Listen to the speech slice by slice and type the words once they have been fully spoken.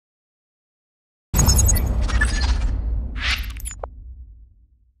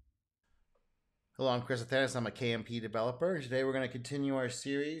Hello, I'm Chris Athanas. I'm a KMP developer. Today we're going to continue our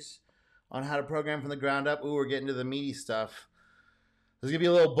series on how to program from the ground up. Ooh, we're getting to the meaty stuff. There's going to be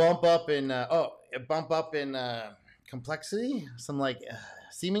a little bump up in complexity. Some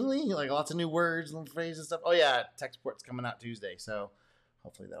seemingly like lots of new words and phrases and stuff. Oh yeah, tech support's coming out Tuesday, so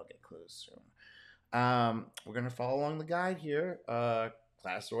hopefully that'll get closed soon. We're going to follow along the guide here.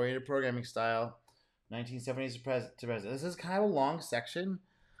 Class-oriented programming style, 1970s to present. This is kind of a long section.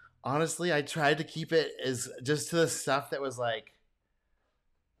 Honestly, I tried to keep it as just to the stuff that was like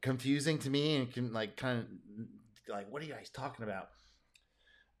confusing to me and can what are you guys talking about?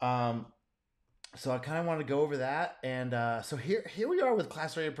 So I kind of want to go over that, and so here we are with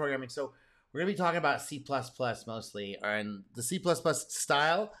class-oriented programming. So we're gonna be talking about C++ mostly, and the C++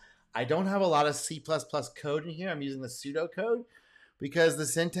 style. I don't have a lot of C++ code in here. I'm using the pseudocode because the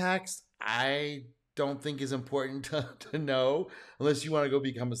syntax I don't think is important to know unless you want to go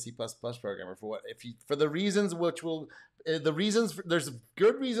become a C++ programmer for the reasons which will there's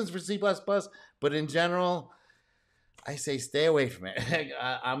good reasons for C++, but in general I say stay away from it.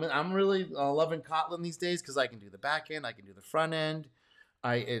 I'm really loving Kotlin these days because I can do the back end, I can do the front end.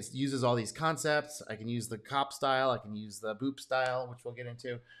 It uses all these concepts. I can use the cop style, I can use the boop style, which we'll get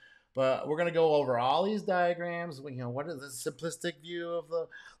into. But we're going to go over all these diagrams. What is the simplistic view of the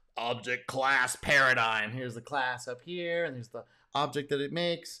object class paradigm? Here's the class up here, and here's the object that it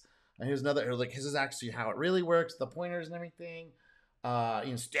makes. And here's another, this is actually how it really works, the pointers and everything.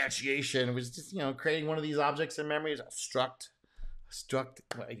 Instantiation was just, creating one of these objects in memory is a struct.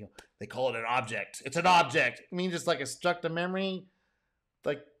 They call it an object. It's an object. I mean, just like a struct of memory,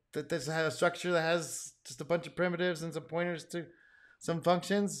 like that this has a structure that has just a bunch of primitives and some pointers to some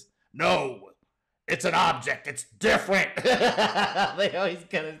functions. No, it's an object. It's different. They always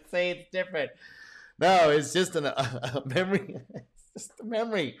gonna say it's different. No, it's just a memory. It's just a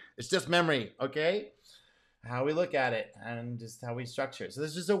memory. It's just memory. Okay, how we look at it and just how we structure it. So this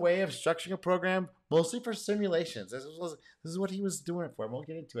is just a way of structuring a program, mostly for simulations. This is what he was doing it for. We'll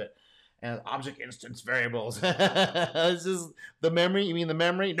get into it. And object instance variables. This is the memory. You mean the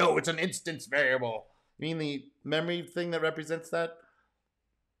memory? No, it's an instance variable. You mean the memory thing that represents that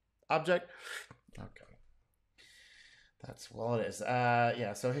object? Okay. That's all it is.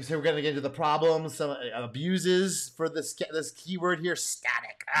 Yeah, so we're going to get into the problems, some abuses for this keyword here,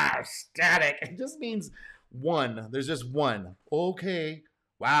 static. Static. It just means one. There's just one. Okay.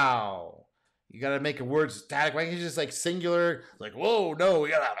 Wow. You got to make a word static. Why can't you just like singular? Like, whoa, no, we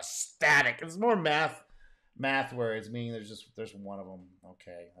got to have a static. It's more math words, meaning there's one of them.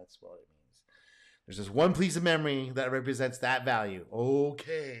 Okay, that's what it means. There's just one piece of memory that represents that value.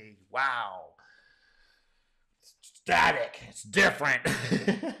 Okay, wow. Static. It's different.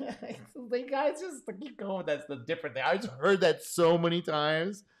 The guys just keep going. That's the different thing. I just heard that so many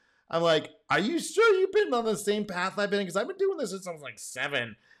times. I'm like, are you sure you've been on the same path I've been? Because I've been doing this since I was like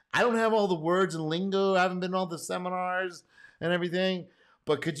 7. I don't have all the words and lingo. I haven't been to all the seminars and everything.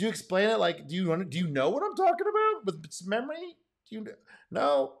 But could you explain it? Like, do you know what I'm talking about with memory? Do you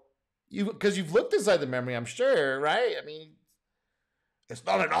know? Because you've looked inside the memory, I'm sure, right? I mean, it's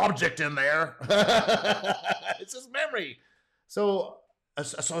not an object in there. It's just memory. So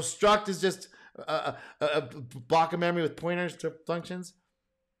struct is just a block of memory with pointers to functions.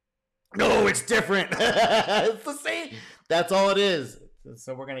 No, it's different. It's the same. That's all it is.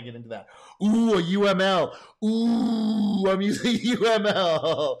 So we're going to get into that. Ooh, a UML. Ooh, I'm using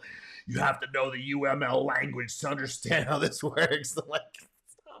UML. You have to know the UML language to understand how this works.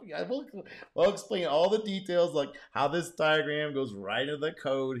 We'll explain all the details, like how this diagram goes right into the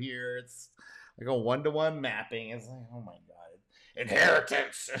code here. It's like a one-to-one mapping. It's like, oh my God.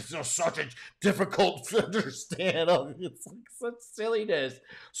 Inheritance is such a difficult to understand. It's like such silliness.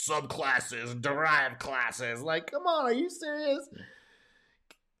 Subclasses, derived classes. Like, come on, are you serious?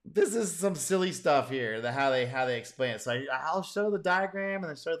 This is some silly stuff here. How they explain it. So I'll show the diagram and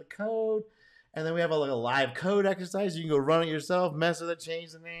then show the code, and then we have a live code exercise. You can go run it yourself, mess with it,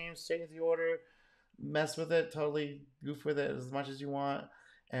 change the names, change the order, mess with it, totally goof with it as much as you want.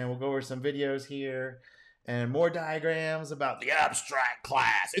 And we'll go over some videos here. And more diagrams about the abstract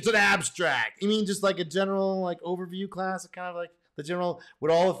class. It's an abstract. You mean just like a general overview class, kind of like the general,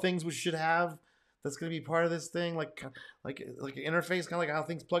 what all the things we should have that's going to be part of this thing, like an interface, kind of like how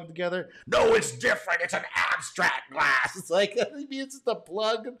things plug together. No, it's different. It's an abstract class. It's like, it's just a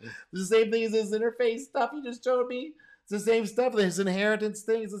plug. It's the same thing as this interface stuff you just showed me. It's the same stuff. This inheritance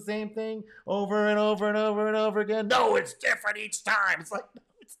thing is the same thing over and over and over and over again. No, it's different each time. It's like, no,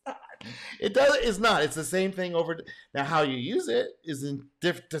 it's not. It's not. It's the same thing over. Now, how you use it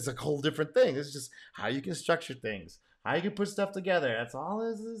that's a whole different thing. It's just how you can structure things, how you can put stuff together. That's all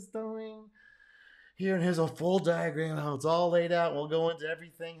this is doing. here's a full diagram, how it's all laid out. We'll go into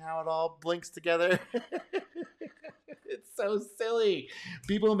everything, how it all blinks together. It's so silly.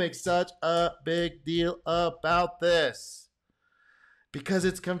 People make such a big deal about this because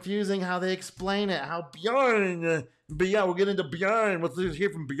it's confusing how they explain it. How Bjarne, but yeah, we'll get into Bjarne. We'll hear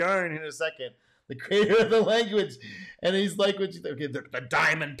from Bjarne in a second, the creator of the language, and he's like, okay, the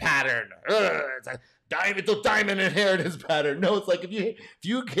diamond pattern. It's a diamond inheritance pattern. No, it's like if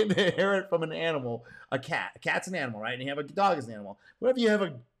you can inherit from an animal, a cat. A cat's an animal, right? And you have a dog as an animal. What if you have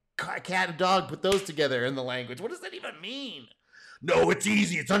a cat and dog, put those together in the language? What does that even mean? No, it's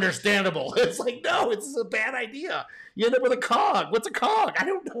easy. It's understandable. It's like, no, it's a bad idea. You end up with a cog. What's a cog? I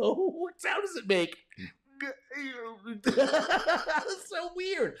don't know. What sound does it make? It's so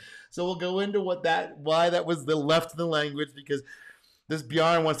weird. So we'll go into why that was the left of the language, because this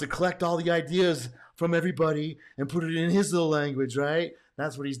Bjarne wants to collect all the ideas from everybody and put it in his little language, right?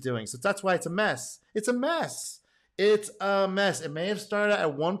 That's what he's doing. So that's why it's a mess. It's a mess. It's a mess. It may have started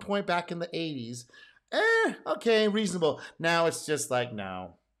at one point back in the 80s. Okay, reasonable. Now it's just like,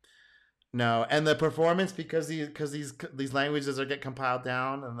 no. And the performance, because these languages are get compiled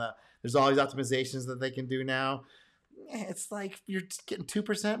down, and there's all these optimizations that they can do now. It's like you're getting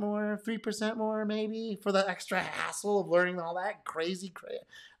 2% more, 3% more, maybe, for the extra hassle of learning all that crazy.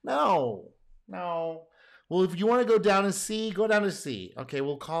 No. Well, if you want to go down to C, go down to C. Okay,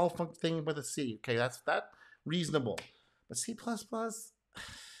 we'll call thing with a C. Okay, that's reasonable. But C++,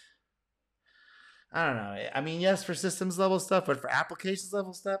 I don't know. I mean, yes, for systems level stuff, but for applications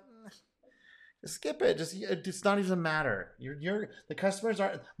level stuff, just skip it. It's not even a matter. The customers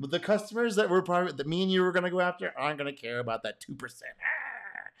that me and you were going to go after aren't going to care about that 2%.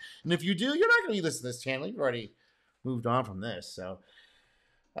 And if you do, you're not going to listen to this channel. You've already moved on from this. So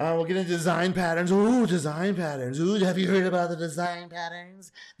we'll get into design patterns. Ooh, design patterns. Ooh, have you heard about the design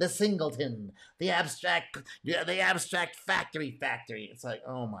patterns? The singleton, the abstract factory. It's like,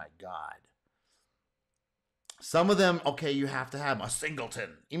 oh my God. Some of them, okay, you have to have a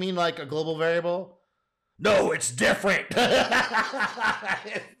singleton. You mean like a global variable? No, it's different.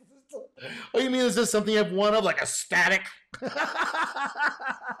 Oh, you mean it's just something you have one of, like a static?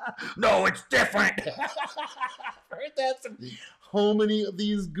 No, it's different. I've heard that. How many of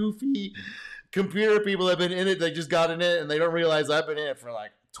these goofy computer people have been in it? They just got in it and they don't realize I've been in it for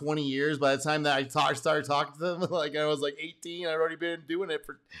like 20 years. By the time that I started talking to them, like I was like 18, I'd already been doing it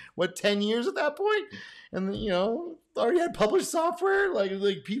for 10 years at that point. And already had published software. Like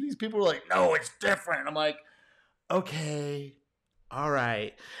these people were like, no, it's different. I'm like, okay, all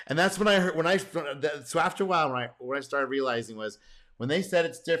right. And that's when I heard so after a while when I started realizing was when they said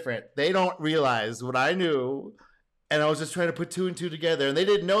it's different, they don't realize what I knew, and I was just trying to put two and two together, and they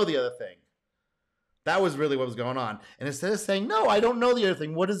didn't know the other thing. That was really what was going on. And instead of saying, no, I don't know the other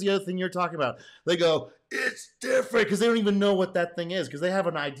thing, what is the other thing you're talking about? They go, it's different, because they don't even know what that thing is, because they have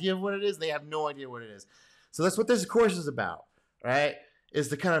an idea of what it is. They have no idea what it is. So that's what this course is about, right? Is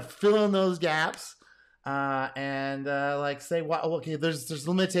to kind of fill in those gaps and say, well, okay, there's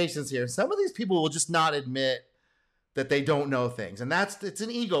limitations here. Some of these people will just not admit that they don't know things, and it's an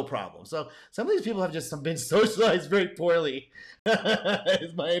ego problem. So some of these people have just been socialized very poorly,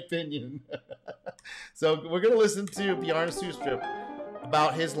 is my opinion. So we're going to listen to Bjarne Stroustrup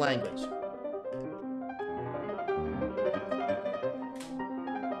about his language.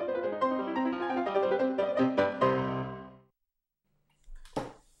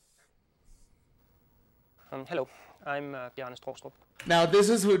 Hello, I'm Bjarne Stroustrup. Now, this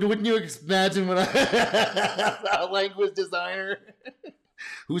is, wouldn't you imagine when a language designer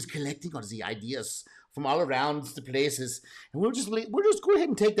who's collecting all the ideas from all around the places, and we'll just go ahead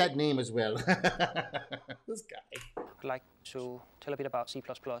and take that name as well. This guy. I'd like to tell a bit about C++,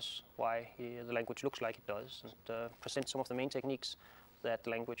 why the language looks like it does, and present some of the main techniques that the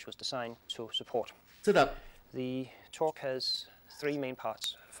language was designed to support. Sit up. The talk has three main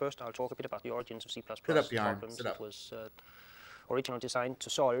parts. First, I'll talk a bit about the origins of C++, Sit up, Bjarne. problems Sit up. it was originally designed to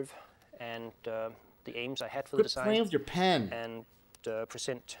solve, and the aims I had for the design. Quit playing with your pen. And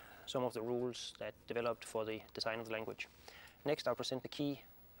present some of the rules that developed for the design of the language. Next, I'll present the key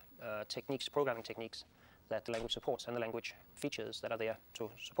programming techniques that the language supports, and the language features that are there to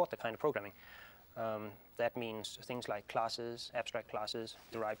support that kind of programming. That means things like classes, abstract classes,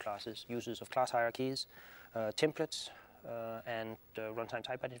 derived classes, uses of class hierarchies, templates, and runtime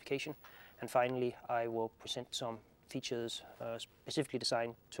type identification. And finally, I will present some features specifically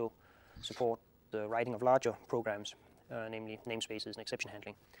designed to support the writing of larger programs, namely namespaces and exception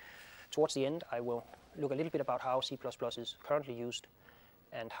handling. Towards the end, I will look a little bit about how C++ is currently used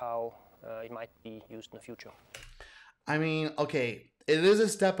and how it might be used in the future. I mean, okay, it is a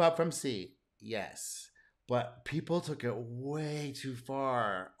step up from C. Yes. But people took it way too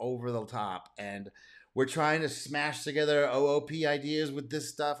far over the top, and we're trying to smash together OOP ideas with this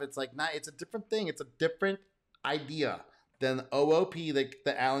stuff. It's like, not, it's a different thing. It's a different idea than OOP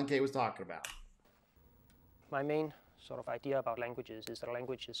that Alan Kay was talking about. My main sort of idea about languages is that a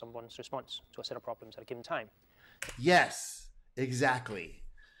language is someone's response to a set of problems at a given time. Yes, exactly.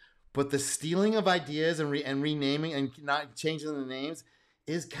 But the stealing of ideas and renaming and not changing the names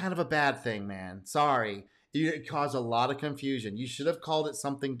is kind of a bad thing, man. Sorry. It caused a lot of confusion. You should have called it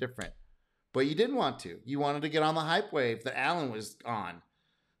something different. But you didn't want to. You wanted to get on the hype wave that Alan was on.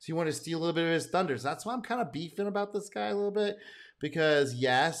 So you wanted to steal a little bit of his thunder. So that's why I'm kind of beefing about this guy a little bit. Because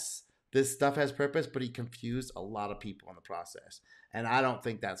yes, this stuff has purpose, but he confused a lot of people in the process. And I don't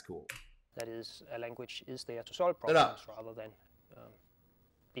think that's cool. That is, a language is there to solve problems rather than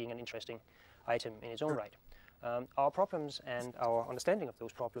being an interesting item in its own right. Our problems and our understanding of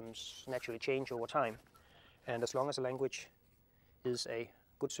those problems naturally change over time. And as long as a language is a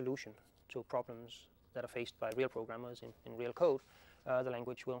good solution to problems that are faced by real programmers in real code, the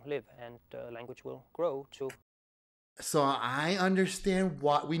language will live and the language will grow to. So I understand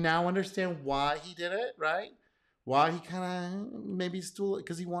we now understand why he did it, right? Why he kind of maybe stole it,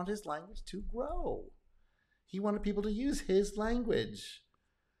 because he wanted his language to grow. He wanted people to use his language.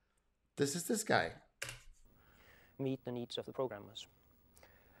 This is this guy. Meet the needs of the programmers.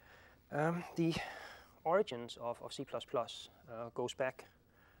 The origins of C++ goes back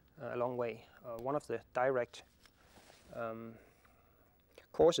a long way. One of the direct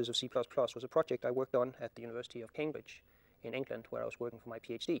courses of C++ was a project I worked on at the University of Cambridge in England, where I was working for my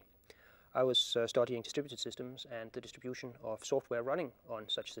PhD. I was studying distributed systems and the distribution of software running on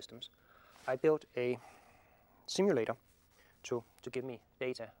such systems. I built a simulator to give me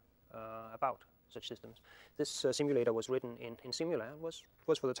data about such systems. This simulator was written in Simula, was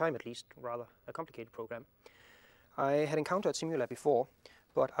for the time at least rather a complicated program. I had encountered Simula before,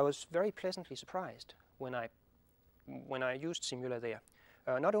 but I was very pleasantly surprised when I used Simula there.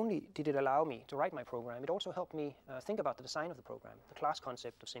 Not only did it allow me to write my program, it also helped me think about the design of the program, the class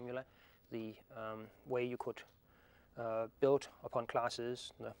concept of Simula, the way you could build upon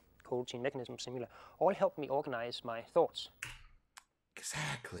classes, the coroutine mechanism of Simula, all helped me organize my thoughts.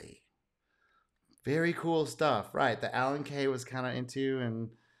 Exactly. Very cool stuff, right? That Alan Kay was kind of into and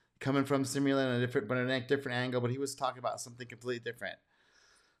coming from Simula in a different angle, but he was talking about something completely different.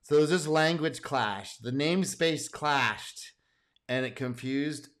 So there was this language clash. The namespace clashed, and it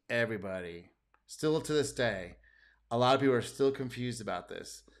confused everybody. Still to this day, a lot of people are still confused about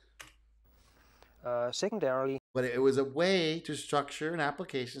this. Secondarily, but it was a way to structure an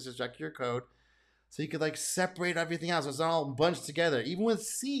application, to structure your code, so you could like separate everything else. It's not all bunched together. Even with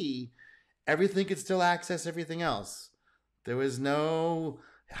C, everything could still access everything else. There was no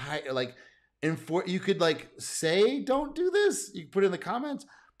you could like say don't do this. You put it in the comments,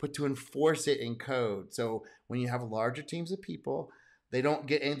 but to enforce it in code. So when you have larger teams of people, they don't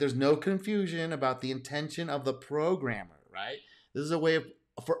get any, there's no confusion about the intention of the programmer, right? This is a way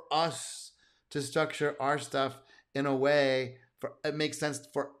for us to structure our stuff in a way for it makes sense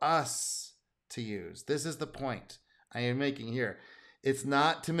for us to use. This is the point I am making here. It's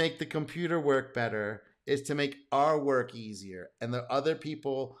not to make the computer work better. It's to make our work easier and the other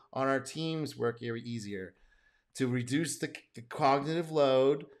people on our teams work easier, to reduce the cognitive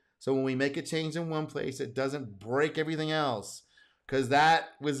load. So when we make a change in one place, it doesn't break everything else. Because that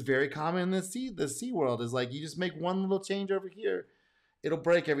was very common in the C world, is like you just make one little change over here, it'll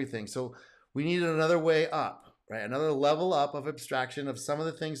break everything. So we needed another way up, right? Another level up of abstraction of some of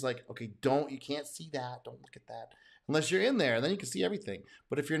the things like, okay, you can't see that, don't look at that. Unless you're in there, then you can see everything.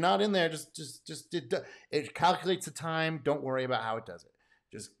 But if you're not in there, it calculates the time. Don't worry about how it does it.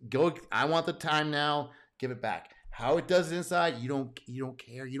 Just go, I want the time now, give it back. How it does it inside, you don't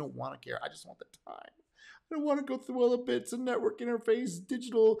care. You don't want to care. I just want the time. I don't want to go through all the bits and network interface,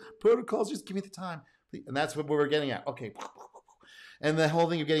 digital protocols. Just give me the time. And that's what we're getting at. Okay. And the whole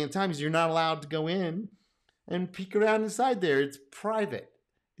thing of getting the time is you're not allowed to go in and peek around inside there. It's private.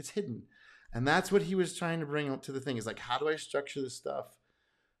 It's hidden. And that's what he was trying to bring to the thing, is like, how do I structure this stuff?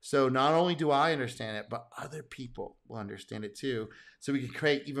 So not only do I understand it, but other people will understand it too. So we can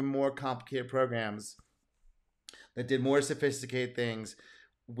create even more complicated programs that did more sophisticated things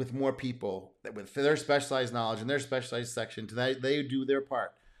with more people, that with their specialized knowledge and their specialized sections, they do their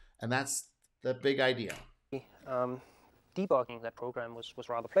part. And that's the big idea. Debugging that program was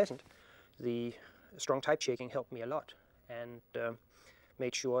rather pleasant. The strong type checking helped me a lot, and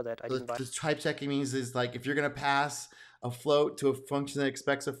made sure that I didn't buy. The type checking means is like if you're going to pass a float to a function that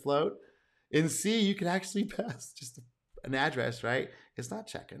expects a float, in C you can actually pass just an address, right? It's not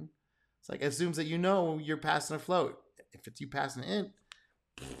checking. It's like it assumes that you know you're passing a float. If it's you passing an int,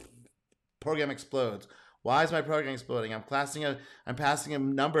 program explodes. Why is my program exploding? I'm passing a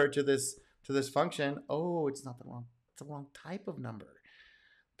number to this function. Oh, it's not the wrong type of number.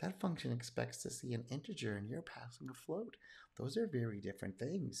 That function expects to see an integer and you're passing a float. Those are very different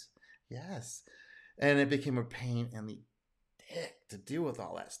things. Yes. And it became a pain in the dick to deal with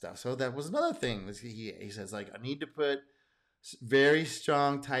all that stuff. So that was another thing. He says, like, I need to put very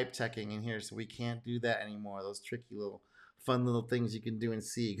strong type checking in here, so we can't do that anymore. Those tricky little fun little things you can do in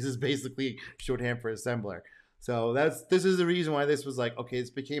C, because it's basically shorthand for assembler. So this is the reason why this was like, okay,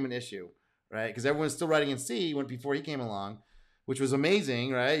 this became an issue, right? Because everyone's still writing in C when before he came along, which was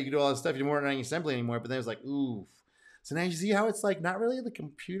amazing, right? You could do all this stuff. You weren't writing assembly anymore, but then it was like, oof. So now you see how it's like not really the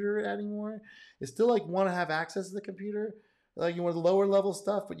computer anymore. It's still like want to have access to the computer, like you want the lower level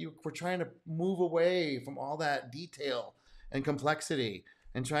stuff, but we're trying to move away from all that detail and complexity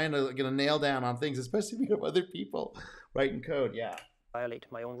and trying to get a nail down on things, especially if you have other people writing code. Yeah. Violate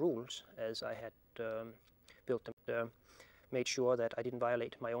my own rules as I had built them. Made sure that I didn't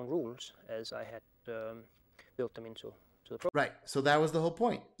violate my own rules as I had built them into the program. Right. So that was the whole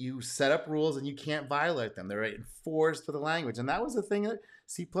point. You set up rules and you can't violate them. They're enforced for the language. And that was the thing that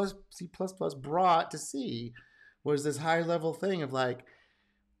C++ brought to C, was this high level thing of like,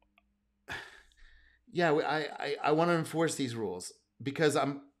 yeah, I want to enforce these rules because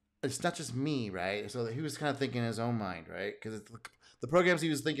it's not just me, right? So he was kind of thinking in his own mind, right? Because the programs he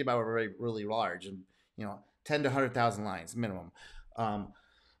was thinking about were really large and, 10 to 100,000 lines minimum.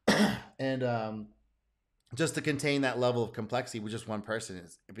 And just to contain that level of complexity with just one person,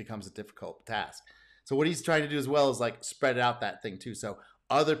 it becomes a difficult task. So what he's trying to do as well is like spread out that thing too. So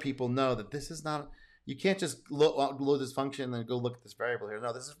other people know that this is not, you can't just load this function and then go look at this variable here.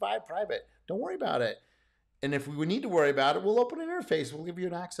 No, this is private. Don't worry about it. And if we need to worry about it, we'll open an interface. We'll give you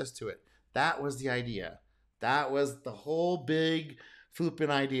an access to it. That was the idea. That was the whole big flooping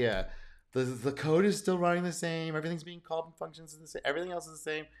idea. The code is still running the same. Everything's being called in functions the same. Everything else is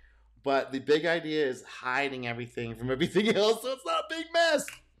the same. But the big idea is hiding everything from everything else, so it's not a big mess.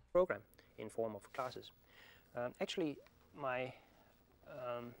 Program in form of classes. Actually,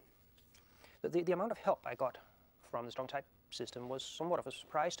 the amount of help I got from the strong type system was somewhat of a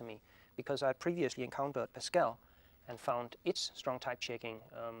surprise to me, because I previously encountered Pascal and found its strong type checking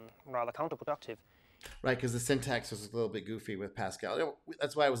rather counterproductive. Right, because the syntax was a little bit goofy with Pascal.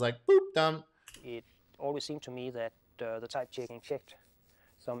 That's why I was like, boop, dumb. It always seemed to me that the type checking checked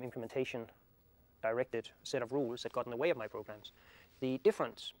some implementation directed set of rules that got in the way of my programs. The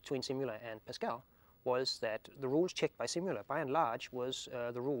difference between Simula and Pascal was that the rules checked by Simula, by and large, was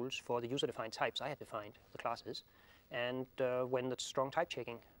the rules for the user-defined types I had defined, the classes. And when the strong type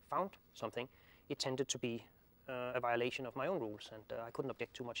checking found something, it tended to be a violation of my own rules, and I couldn't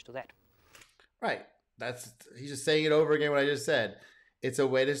object too much to that. Right. He's just saying it over again what I just said. It's a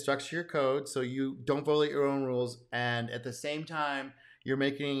way to structure your code so you don't violate your own rules, and at the same time, you're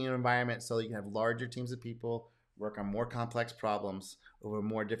making an environment so that you can have larger teams of people work on more complex problems over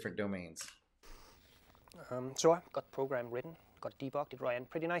more different domains. So I got the program written, got debugged, it ran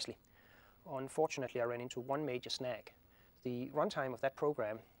pretty nicely. Unfortunately, I ran into one major snag. The runtime of that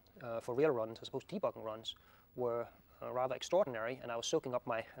program for real runs, as opposed to debugging runs, were rather extraordinary, and I was soaking up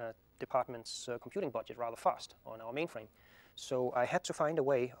my department's computing budget rather fast on our mainframe. So I had to find a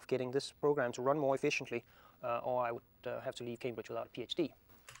way of getting this program to run more efficiently, or I would have to leave Cambridge without a PhD.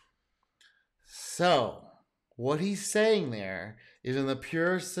 So what he's saying there is, in the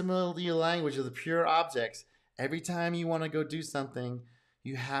pure similarity language of the pure objects, every time you want to go do something,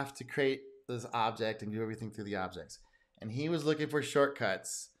 you have to create this object and do everything through the objects. And he was looking for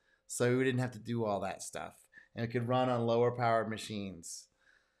shortcuts so we didn't have to do all that stuff, and it could run on lower powered machines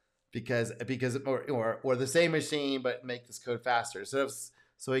because or the same machine but make this code faster.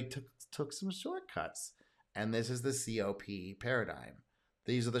 So he took some shortcuts, and this is the COP paradigm.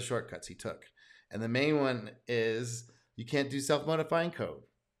 These are the shortcuts he took, and the main one is you can't do self-modifying code.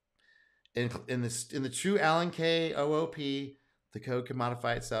 In the true Alan K OOP, the code can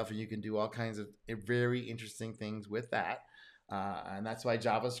modify itself, and you can do all kinds of very interesting things with that. And that's why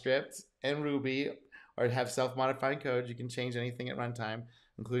JavaScript and Ruby have self-modifying code. You can change anything at runtime,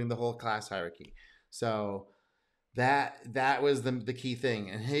 including the whole class hierarchy. So that was the key thing.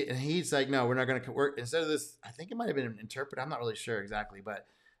 And he's like, no, we're not going to work. Instead of this, I think it might have been an interpreter. I'm not really sure exactly, but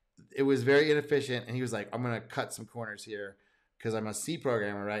it was very inefficient. And he was like, I'm going to cut some corners here because I'm a C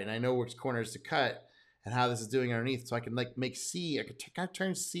programmer, right? And I know which corners to cut and how this is doing underneath. So I can make C, I could kind of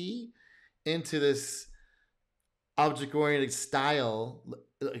turn C into this object-oriented style.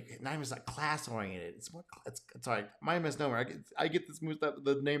 Not even like class-oriented. It's more. It's sorry, my misnomer. I get this mixed up.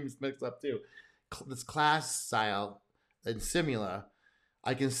 The names mixed up too. This class style in Simula,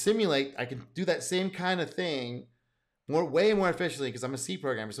 I can simulate. I can do that same kind of thing way more efficiently because I'm a C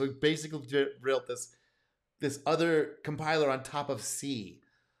programmer. So we basically built this other compiler on top of C.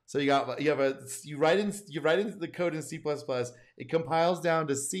 So you write in the code in C++. It compiles down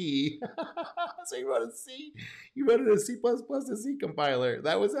to C. So you run a C++ to C compiler.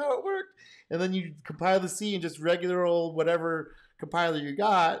 That was how it worked. And then you compile the C in just regular old whatever compiler you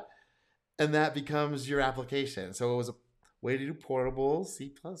got, and that becomes your application. So it was a way to do portable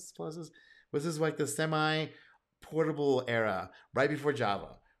C++. This is like the semi-portable era, right before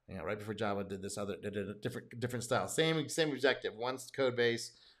Java. Right before Java did a different style. Same objective, one code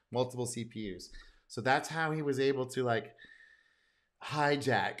base, multiple CPUs. So that's how he was able to like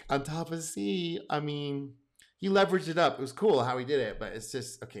hijack on top of C. I mean, he leveraged it up. It was cool how he did it, but it's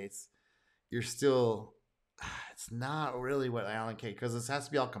just okay. It's not really what Allen K, because this has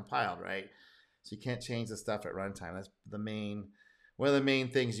to be all compiled, right? So you can't change the stuff at runtime. That's one of the main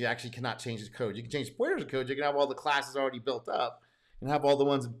things. You actually cannot change the code. You can change pointers of code. You can have all the classes already built up and have all the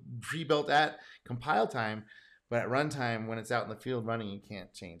ones pre-built at compile time, but at runtime, when it's out in the field running, you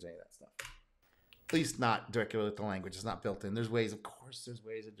can't change any of that stuff. At least not directly with the language. It's not built in. There's ways of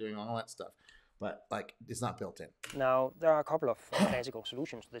doing all that stuff, but like it's not built in. Now, there are a couple of classical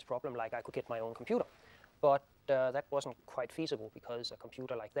solutions to this problem, like I could get my own computer, but that wasn't quite feasible because a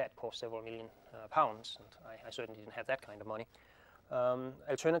computer like that cost several million pounds, and I certainly didn't have that kind of money.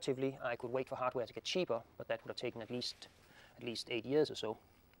 Alternatively, I could wait for hardware to get cheaper, but that would have taken at least 8 years or so.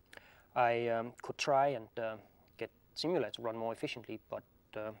 I could try and get Simula to run more efficiently, but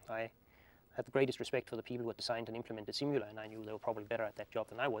I had the greatest respect for the people who had designed and implemented Simula, and I knew they were probably better at that job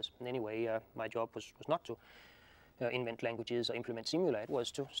than I was. And anyway, my job was not to invent languages or implement Simula. It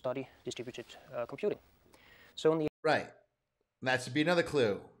was to study distributed computing. So in the right, that should be another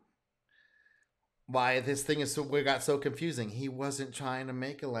clue. Why this thing got so confusing. He wasn't trying to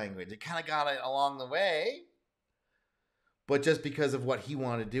make a language. It kind of got it along the way, but just because of what he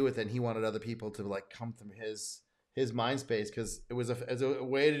wanted to do with it, and he wanted other people to like come from his mind space, because it was as a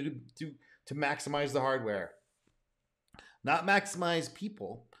way to maximize the hardware, not maximize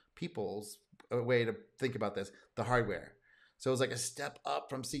people's a way to think about this, the hardware. So it was like a step up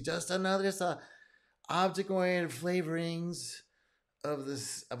from C, just object-oriented flavorings of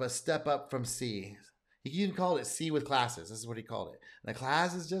a step up from C. He even called it C with classes. This is what he called it. And a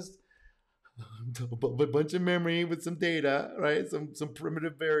class is just a bunch of memory with some data, right? Some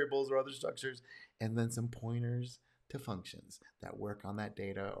primitive variables or other structures, and then some pointers to functions that work on that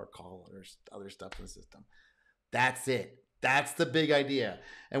data or call other stuff in the system. That's it. That's the big idea.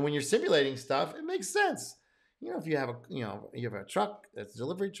 And when you're simulating stuff, it makes sense. If you have a truck, that's a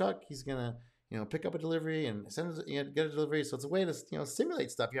delivery truck, he's gonna pick up a delivery and send it, get a delivery. So it's a way to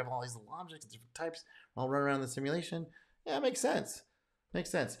simulate stuff. You have all these little objects, different types, all run around the simulation. Yeah, it makes sense.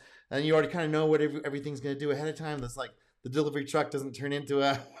 And you already kind of know what everything's going to do ahead of time. That's like the delivery truck doesn't turn into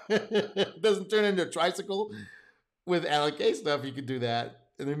a tricycle. With Allen K stuff, you could do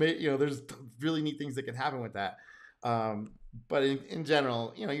that, and there's really neat things that can happen with that. But in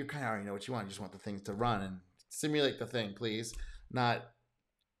general, you kind of already know what you want. You just want the things to run and simulate the thing, please. Not,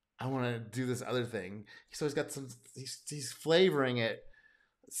 I want to do this other thing. So he's flavoring it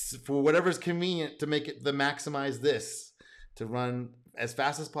for whatever's convenient to make it maximize this to run as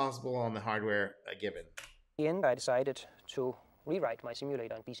fast as possible on the hardware given. In the end, I decided to rewrite my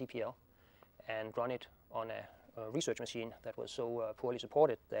simulator in BCPL and run it on a research machine that was so poorly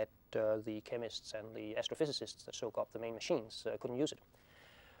supported that the chemists and the astrophysicists that soak up the main machines couldn't use it.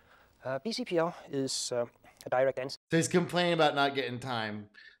 BCPL is a direct answer. So he's complaining about not getting time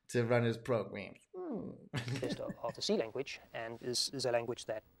to run his programs. Of the C language, and is a language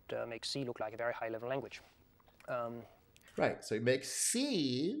that makes C look like a very high-level language. Right. So he makes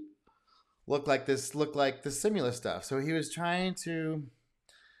C look like the Simula stuff. So he was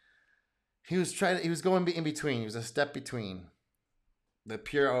going in between. He was a step between the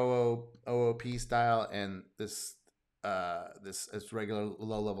pure OOP style and this regular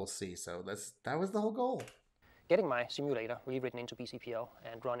low-level C. So that was the whole goal. Getting my simulator rewritten into BCPL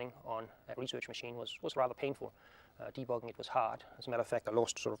and running on a research machine was rather painful. Debugging it was hard. As a matter of fact, I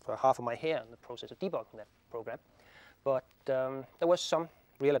lost sort of half of my hair in the process of debugging that program. But there were some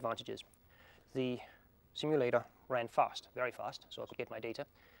real advantages. The simulator ran fast, very fast, so I could get my data.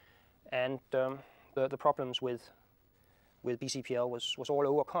 And the problems with BCPL was all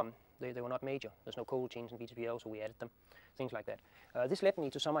overcome. They were not major. There's no coroutines in BCPL, so we added them, things like that. This led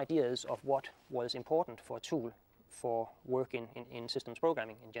me to some ideas of what was important for a tool for work in systems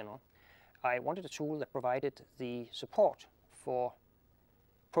programming in general. I wanted a tool that provided the support for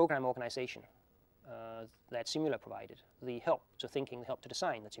program organization that Simula provided, the help to thinking, the help to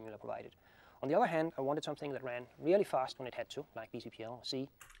design that Simula provided. On the other hand, I wanted something that ran really fast when it had to, like BCPL or C.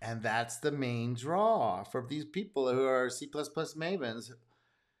 And that's the main draw for these people who are C++ mavens.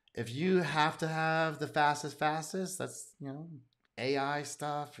 If you have to have the fastest, that's, you know, AI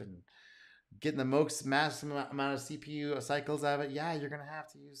stuff and getting the most massive amount of CPU cycles out of it, yeah, you're going to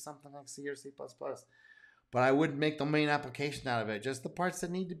have to use something like C or C++. But I wouldn't make the main application out of it. Just the parts that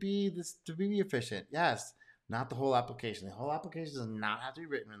need to be efficient. Yes, not the whole application. The whole application does not have to be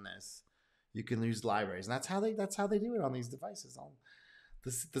written in this. You can use libraries, and that's how they do it on these devices. All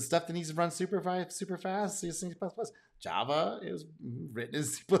the stuff that needs to run super fast, C++. Java is written in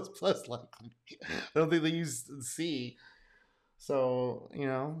C++. Likely, I don't think they use C. So you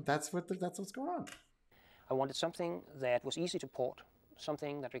know that's what's going on. I wanted something that was easy to port,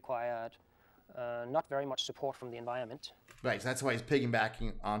 something that required not very much support from the environment. Right, so that's why he's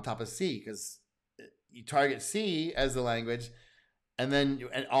piggybacking on top of C, because you target C as the language, and then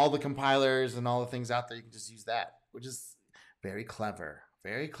and all the compilers and all the things out there, you can just use that, which is very clever,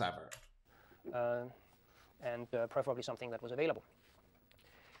 very clever. And preferably something that was available.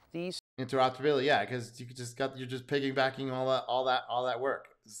 These interoperability, yeah, because you're just piggybacking all that work.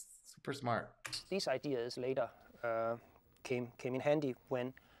 It's super smart. These ideas later came in handy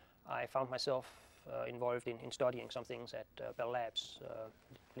when I found myself involved in studying some things at Bell Labs a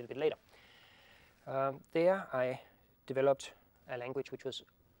little bit later. There I developed a language which was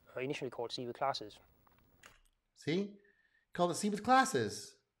initially called C with classes. See? Called it C with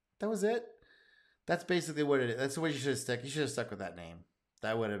classes. That was it. That's basically what it is. That's the way you should have stuck. You should have stuck with that name.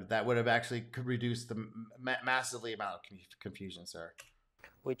 That would have actually reduced the massively amount of confusion, sir.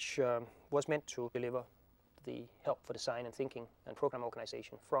 Which was meant to deliver the help for design and thinking and program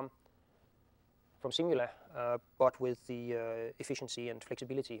organization from Simula, but with the efficiency and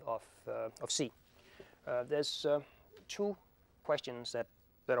flexibility of C. There's two questions that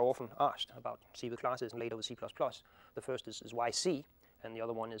are often asked about C with classes and later with C++. The first is why C, and the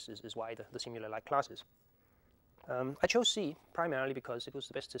other one is why the Simula-like classes. I chose C primarily because it was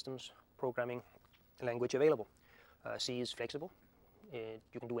the best systems programming language available. C is flexible.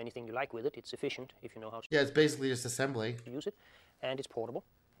 You can do anything you like with it. It's efficient if you know how to. Yeah, it's basically just assembly. Use it, and it's portable.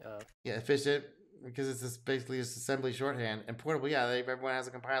 Yeah, efficient because it's just basically just assembly shorthand, and portable. Yeah, everyone has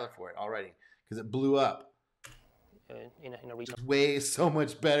a compiler for it already because it blew up. In a reasonable way, so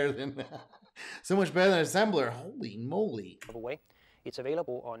much better than assembler. Holy moly! way, it's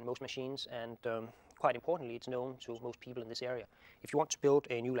available on most machines, and quite importantly, it's known to most people in this area. If you want to build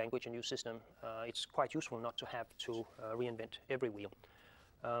a new language, a new system, it's quite useful not to have to reinvent every wheel.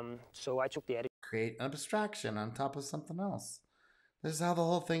 So I took the attitude. Create an abstraction on top of something else. This is how the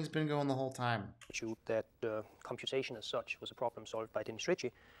whole thing's been going the whole time. That computation as such was a problem solved by Bjarne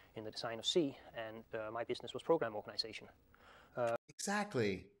Stroustrup in the design of C, and my business was program organization.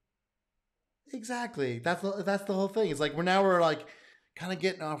 Exactly. That's the whole thing. It's like we're like kind of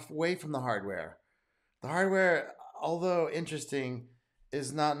getting away from the hardware. The hardware, although interesting,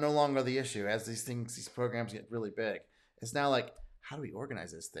 is no longer the issue as these programs get really big. It's now like, how do we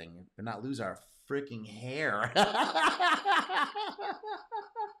organize this thing and not lose our freaking hair?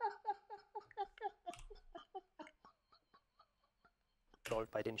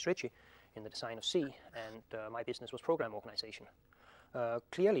 Solved by Bjarne Stroustrup in the design of C, and my business was program organization.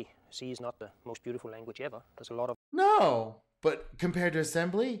 Clearly, C is not the most beautiful language ever. There's a lot of but compared to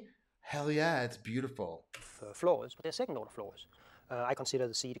assembly, hell yeah, it's beautiful. Flaws, but they're second-order flaws. I consider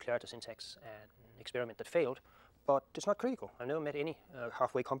the C declarative syntax an experiment that failed, but it's not critical. I've never met any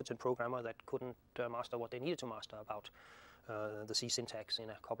halfway competent programmer that couldn't master what they needed to master about the C syntax in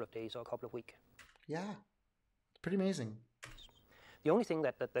a couple of days or a couple of weeks. Yeah, it's pretty amazing. The only thing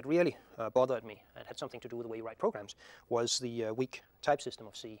that really bothered me and had something to do with the way you write programs was the weak type system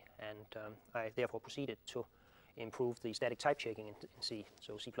of C, and I therefore proceeded to improve the static type checking in C.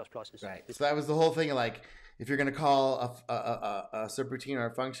 So C++ is right. So that was the whole thing. Like, if you're going to call a subroutine or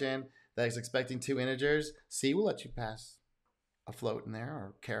a function that is expecting two integers, C will let you pass a float in there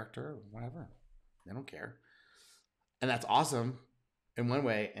or character or whatever. They don't care, and that's awesome in one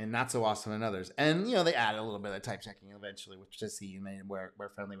way and not so awesome in others. And you know, they added a little bit of type checking eventually, which to C and we're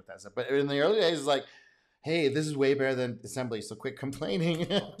friendly with that stuff. But in the early days, it's like, hey, this is way better than assembly, so quit complaining.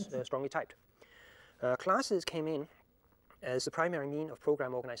 Strongly typed. Classes came in as the primary mean of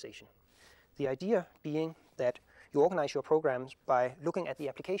program organization. The idea being that you organize your programs by looking at the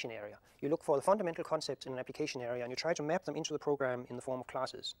application area. You look for the fundamental concepts in an application area and you try to map them into the program in the form of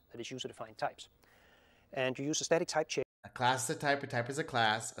classes, that is user-defined types. and you use a static type check. A class is a type is a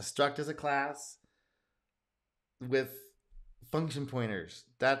class, a struct is a class with function pointers.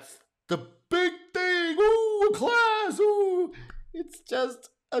 That's the big thing. Ooh, a class. Ooh, it's just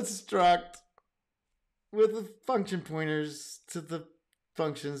a struct with the function pointers to the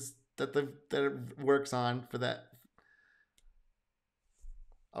functions that it works on for that.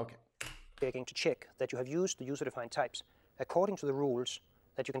 Okay. Checking to check that you have used the user-defined types according to the rules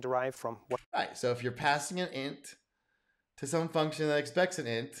that you can derive from what. Right. So if you're passing an int to some function that expects an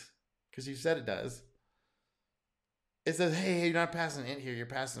int, because you said it does, it says, hey, you're not passing an int here. You're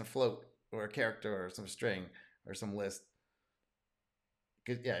passing a float or a character or some string or some list.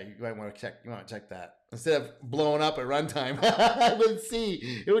 Yeah, you might want to check. You want to check that instead of blowing up at runtime with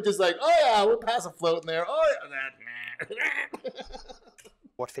C. It was just like, oh yeah, we'll pass a float in there. Oh yeah,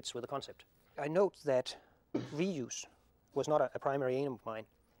 what fits with the concept. I note that reuse was not a primary aim of mine.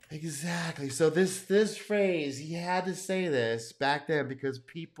 Exactly. So this phrase, he had to say this back then because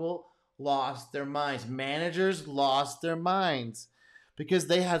people lost their minds. Managers lost their minds because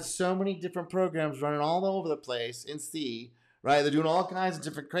they had so many different programs running all over the place in C. Right, they're doing all kinds of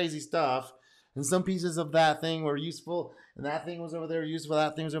different crazy stuff, and some pieces of that thing were useful, and that thing was over there useful,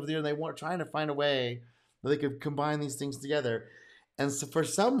 that thing was over there, and they weren't trying to find a way that they could combine these things together. And so for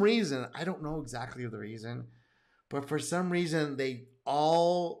some reason, I don't know exactly the reason, but for some reason, they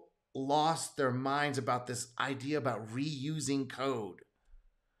all lost their minds about this idea about reusing code.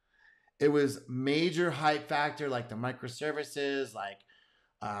 It was major hype factor, like the microservices, like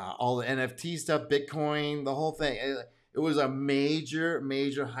all the NFT stuff, Bitcoin, the whole thing. It was a major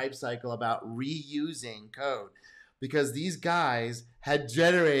hype cycle about reusing code because these guys had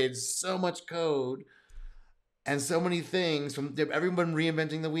generated so much code and so many things from everyone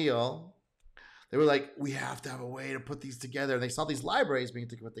reinventing the wheel. They were like, we have to have a way to put these together. And they saw these libraries being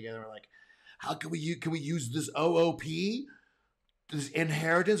put together. And we're like, how can we use this OOP, this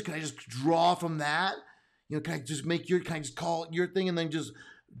inheritance? Can I just draw from that? You know, can I just call your thing and then just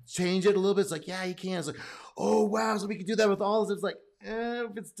change it a little bit? It's like, yeah, you can. It's like, oh wow, so we can do that with all this. It's like,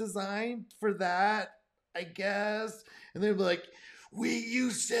 if it's designed for that, I guess. And they're like,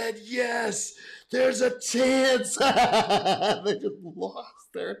 you said yes, there's a chance. They just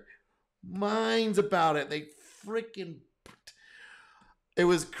lost their minds about it. They freaking, it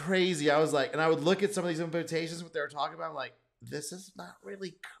was crazy. I was like, and I would look at some of these implementations, what they were talking about, I'm like, this is not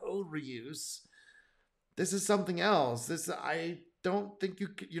really code reuse. This is something else. I don't think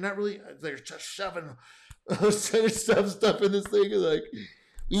you're not really, they're just shoving stuff in this thing. Like,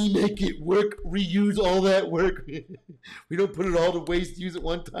 we make it work, reuse all that work. We don't put it all to waste, use it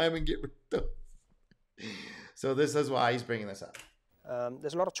one time and get rid of it. So this is why he's bringing this up.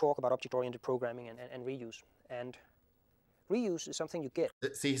 There's a lot of talk about object-oriented programming and reuse. And reuse is something you get.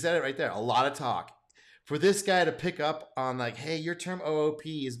 See, he said it right there. A lot of talk. For this guy to pick up on like, hey, your term OOP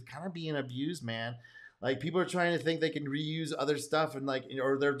is kind of being abused, man. Like, people are trying to think they can reuse other stuff and like,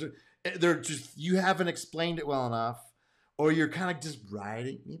 or they're just, you haven't explained it well enough, or you're kind of just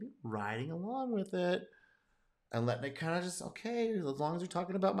riding along with it and letting it kind of just, okay, as long as you're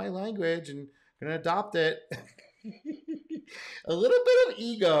talking about my language and gonna adopt it. A little bit of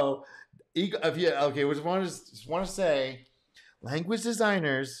ego. Okay, we just want to say, language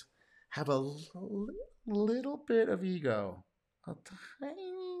designers have a little bit of ego, a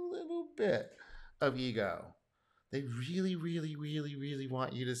tiny little bit of ego. They really, really, really, really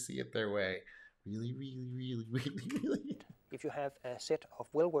want you to see it their way. Really, really, really, really, really. If you have a set of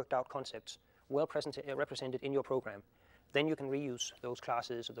well-worked out concepts, represented in your program, then you can reuse those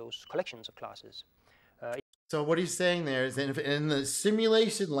classes or those collections of classes. So what he's saying there is in the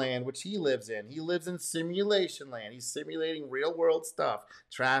simulation land, which he lives in simulation land. He's simulating real world stuff,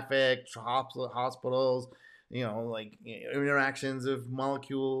 traffic, hospitals, like interactions of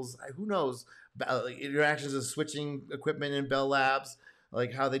molecules. Who knows? Interactions of switching equipment in Bell Labs,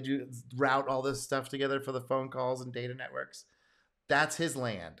 like how they do route all this stuff together for the phone calls and data networks. That's his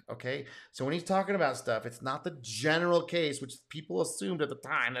land, okay? So when he's talking about stuff, it's not the general case, which people assumed at the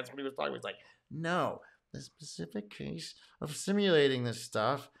time. That's what he was talking about. He's like, no. The specific case of simulating this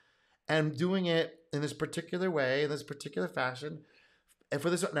stuff and doing it in this particular way, in this particular fashion. And for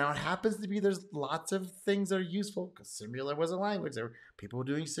this, now it happens to be there's lots of things that are useful because Simula was a language. There were people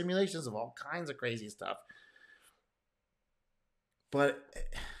doing simulations of all kinds of crazy stuff. But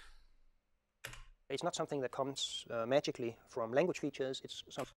it's not something that comes magically from language features. It's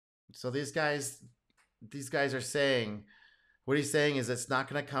something. So these guys are saying, what he's saying is it's not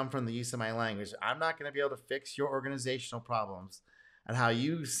going to come from the use of my language. I'm not going to be able to fix your organizational problems and how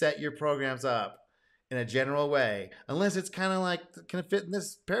you set your programs up in a general way, unless it's kind of fit in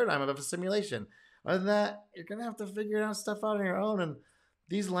this paradigm of a simulation. Other than that, you're gonna have to figure out stuff out on your own. And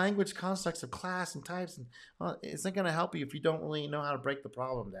these language constructs of class and types, and it's not gonna help you if you don't really know how to break the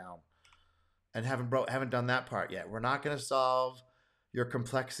problem down and haven't done that part yet. We're not gonna solve your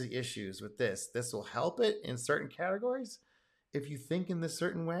complexity issues with this. This will help it in certain categories if you think in this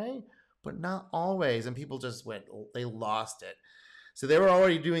certain way, but not always. And people just they lost it. So they were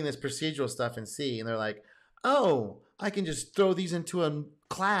already doing this procedural stuff in C, and they're like, oh, I can just throw these into a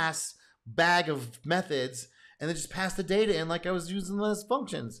class bag of methods and then just pass the data in like I was using them as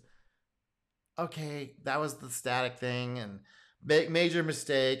functions. Okay, that was the static thing, and major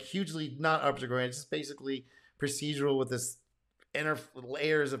mistake, hugely not object-oriented, just basically procedural with this inner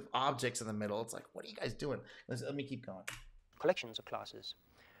layers of objects in the middle. It's like, what are you guys doing? Let me keep going. Collections of classes.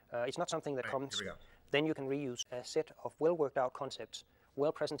 It's not something that comes, then you can reuse a set of well-worked-out concepts,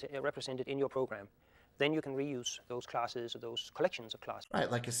 represented in your program. Then you can reuse those classes or those collections of classes. Right,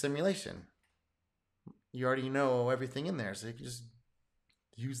 like a simulation. You already know everything in there, so you can just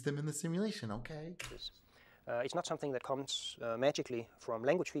use them in the simulation, okay? It's not something that comes magically from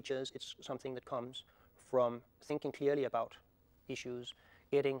language features. It's something that comes from thinking clearly about issues,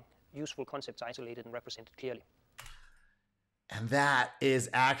 getting useful concepts isolated and represented clearly. And that is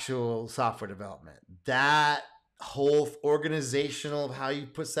actual software development. That whole organizational of how you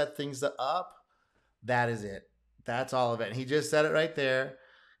set things up, that is it. That's all of it. And he just said it right there.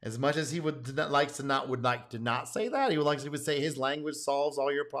 As much as he would like to not say that, he would say his language solves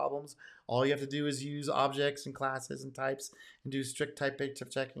all your problems. All you have to do is use objects and classes and types and do strict type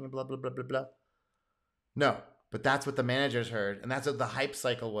checking and blah blah blah blah blah. No, but that's what the managers heard, and that's what the hype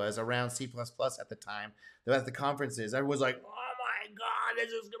cycle was around C++ at the time. At the conferences, everyone's like, "Oh my god,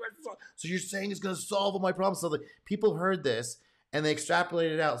 this is gonna solve." So you're saying it's gonna solve all my problems? So the people heard this and they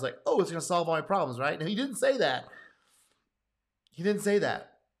extrapolated it out. It's like, "Oh, it's gonna solve all my problems, right?" And he didn't say that. He didn't say that.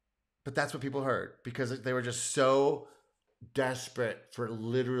 But that's what people heard because they were just so desperate for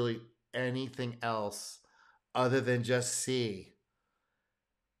literally anything else other than just C.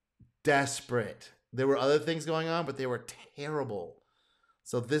 Desperate. There were other things going on, but they were terrible.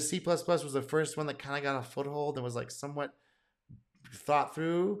 So this C++ was the first one that kind of got a foothold and was like somewhat thought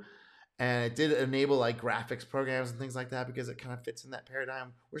through. And it did enable like graphics programs and things like that because it kind of fits in that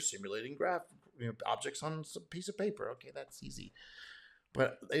paradigm. We're simulating objects on a piece of paper. Okay, that's easy.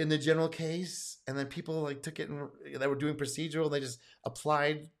 But in the general case, and then people like took it and they were doing procedural, they just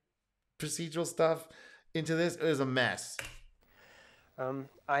applied procedural stuff into this. It was a mess.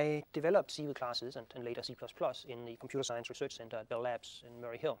 I developed C classes and later C++ in the Computer Science Research Center at Bell Labs in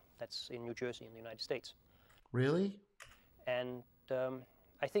Murray Hill. That's in New Jersey in the United States. Really? And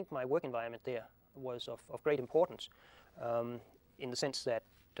I think my work environment there was of great importance in the sense that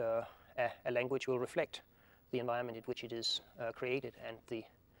a language will reflect the environment in which it is created and the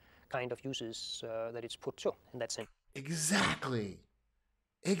kind of uses that it's put to in that sense. Exactly.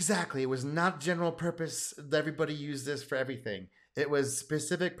 It was not general purpose. Everybody used this for everything. It was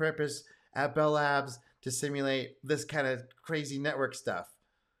specific purpose at Bell Labs to simulate this kind of crazy network stuff.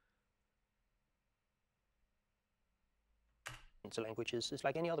 It's a language is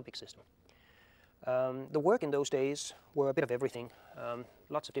like any other big system. The work in those days were a bit of everything.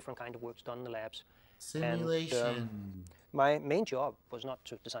 Lots of different kind of works done in the labs. Simulation. And, my main job was not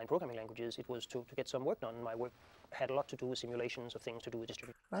to design programming languages, it was to get some work done. My work had a lot to do with simulations of things to do with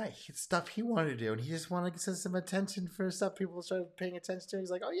distribution. Right, stuff he wanted to do, and he just wanted to get some attention for stuff people started paying attention to.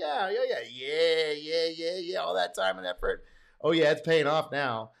 He's like, oh yeah, all that time and effort. Oh yeah, it's paying off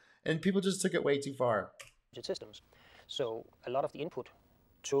now. And people just took it way too far. Systems. So a lot of the input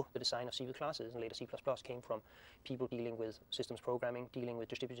to the design of C classes and later C++ came from people dealing with systems programming, dealing with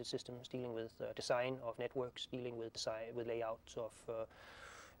distributed systems, dealing with design of networks, dealing with layouts of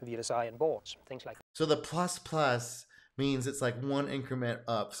VLSI and boards, things like that. So the plus plus means it's like one increment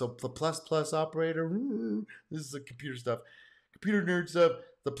up. So the plus plus operator, this is the computer stuff, computer nerd stuff.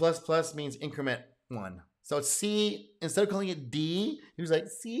 The plus plus means increment 1. So it's C, instead of calling it D, he was like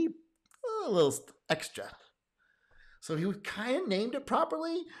C, a little extra. So he kind of named it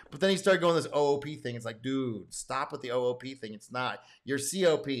properly, but then he started going this OOP thing. It's like, dude, stop with the OOP thing. It's not. You're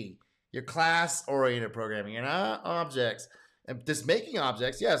COP. You're class-oriented programming. You're not objects. And just making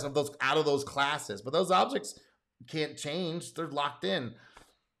objects, yes, of those out of those classes. But those objects can't change. They're locked in.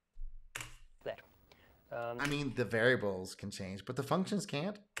 I mean, the variables can change, but the functions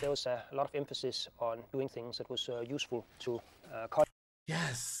can't. There was a lot of emphasis on doing things that was useful to colleagues.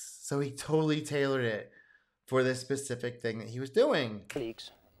 Yes, so he totally tailored it for this specific thing that he was doing.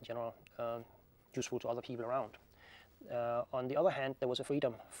 Colleagues, in general, useful to other people around. On the other hand, there was a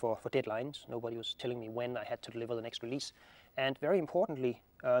freedom for deadlines. Nobody was telling me when I had to deliver the next release. And very importantly,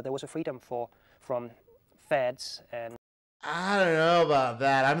 there was a freedom for from fads and I don't know about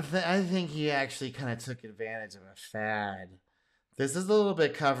that. I think he actually kind of took advantage of a fad. This is a little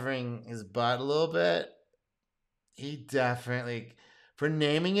bit covering his butt a little bit. He definitely, for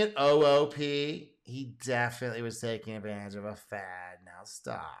naming it OOP, he definitely was taking advantage of a fad. Now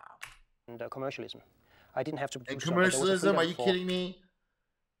stop. and commercialism. I didn't have to produce And some, but there was a commercialism? Are freedom you for kidding me?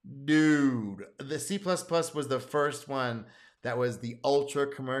 Dude, the C++ was the first one that was the ultra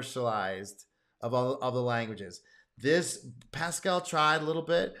commercialized of all of the languages. This Pascal tried a little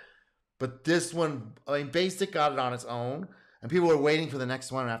bit, but this one, I mean, Basic got it on its own, and people were waiting for the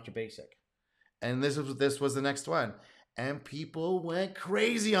next one after Basic, and this was the next one, and people went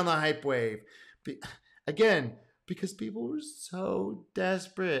crazy on the hype wave. Again, because people were so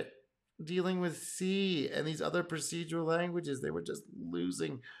desperate dealing with C and these other procedural languages. They were just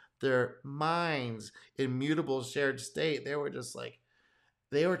losing their minds. Immutable shared state. They were just like,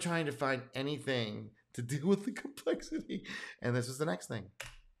 they were trying to find anything to deal with the complexity. And this was the next thing.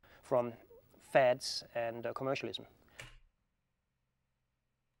 from fads and commercialism.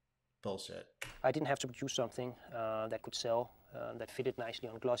 Bullshit. I didn't have to produce something that could sell, that fitted nicely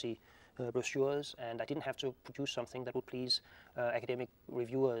on glossy brochures, and I didn't have to produce something that would please academic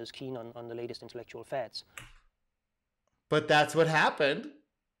reviewers keen on the latest intellectual fads. But that's what happened.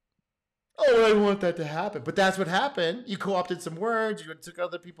 Oh, I didn't want that to happen. But that's what happened. You co-opted some words. You took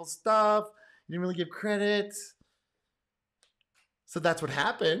other people's stuff. You didn't really give credit. So that's what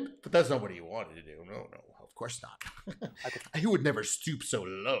happened. But that's not what he wanted to do. No, of course not. He would never stoop so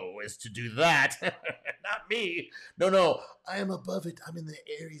low as to do that. Not me. No. I am above it. I'm in the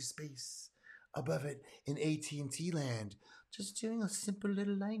airy space above it in AT&T land. Just doing a simple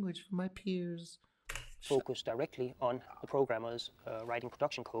little language for my peers. Focus directly on the programmers writing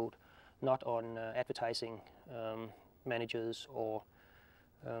production code, not on advertising managers or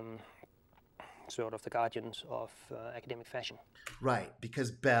sort of the guardians of academic fashion. Right, because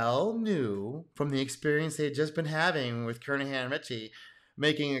Bell knew from the experience they had just been having with Kernahan and Ritchie,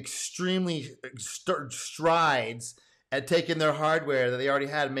 making extremely strides at taking their hardware that they already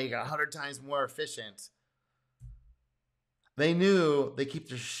had and making it 100 times more efficient. They knew they keep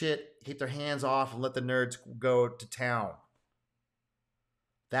their hands off and let the nerds go to town.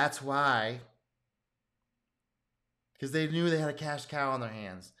 That's why. Because they knew they had a cash cow on their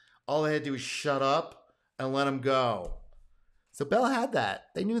hands. All they had to do was shut up and let them go. So Bell had that.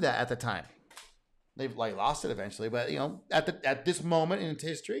 They knew that at the time. They've lost it eventually, but at this moment in its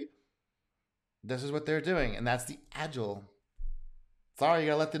history, this is what they're doing, and that's the agile. Sorry, you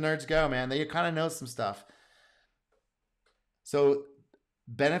gotta let the nerds go, man. They kind of know some stuff. So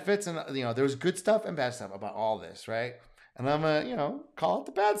benefits and there was good stuff and bad stuff about all this, right? And I'm gonna call it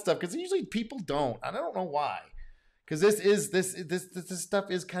the bad stuff because usually people don't. I don't know why. Because this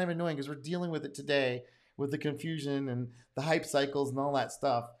stuff is kind of annoying because we're dealing with it today with the confusion and the hype cycles and all that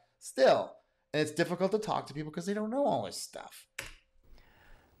stuff still. And it's difficult to talk to people because they don't know all this stuff.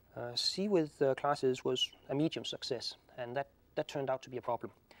 C with classes was a medium success, and that turned out to be a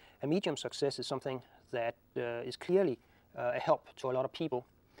problem. A medium success is something that is clearly a help to a lot of people,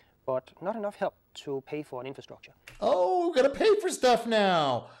 but not enough help to pay for an infrastructure. Oh, we're going to pay for stuff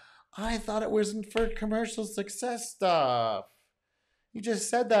now. I thought it wasn't for commercial success stuff. You just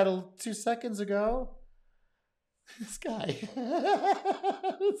said that 2 seconds ago. This guy.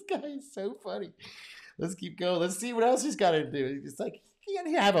 This guy is so funny. Let's keep going. Let's see what else he's got to do. It's like, he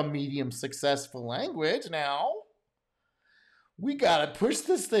can't have a medium successful language now. We got to push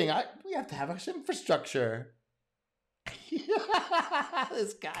this thing. We have to have an infrastructure.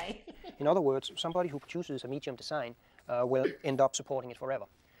 This guy. In other words, somebody who produces a medium design will end up supporting it forever.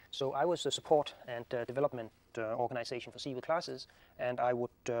 So I was a support and development organization for C with classes, and I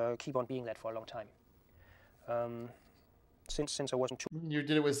would keep on being that for a long time. Since I wasn't too... You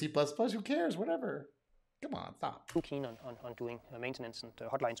did it with C++, who cares? Whatever. Come on, stop. Too keen on doing maintenance and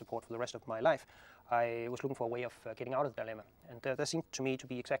hotline support for the rest of my life, I was looking for a way of getting out of the dilemma. And there seemed to me to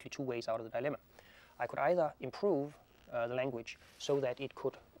be exactly 2 ways out of the dilemma. I could either improve the language so that it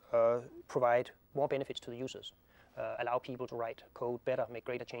could provide more benefits to the users, allow people to write code better, make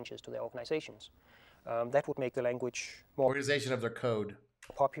greater changes to their organizations. That would make the language more... Organization of their code.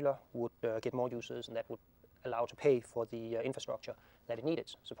 Popular, would get more users, and that would allow to pay for the infrastructure that it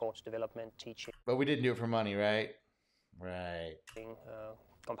needed, supports, development, teaching. But we didn't do it for money, right? Right.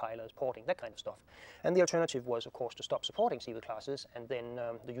 Compilers, porting, that kind of stuff. And the alternative was, of course, to stop supporting C with classes, and then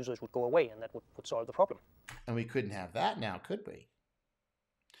the users would go away, and that would solve the problem. And we couldn't have that now, could we?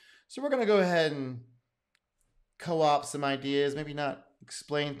 So we're going to go ahead and co-op some ideas, maybe not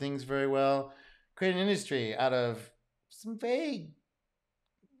explain things very well, create an industry out of some vague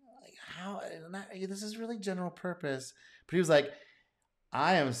how, this is really general purpose. But he was like,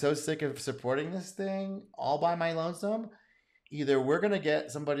 I am so sick of supporting this thing all by my lonesome. Either we're going to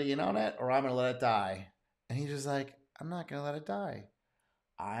get somebody in on it or I'm going to let it die. And he's just like, I'm not going to let it die.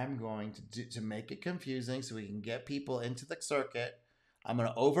 I'm going to make it confusing so we can get people into the circuit. I'm going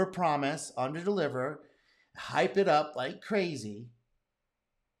to overpromise, underdeliver, hype it up like crazy.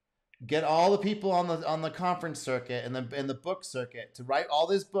 Get all the people on the conference circuit and the book circuit to write all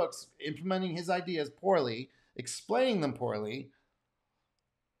these books, implementing his ideas poorly, explaining them poorly,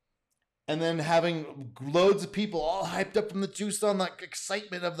 and then having loads of people all hyped up from the juice on the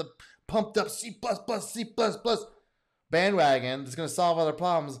excitement of the pumped up C++, C++ bandwagon that's going to solve other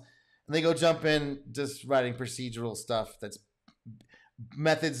problems, and they go jump in just writing procedural stuff that's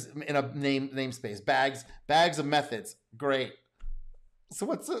methods in a namespace, bags of methods. Great. So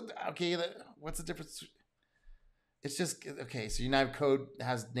what's the difference? It's just okay. So you now have code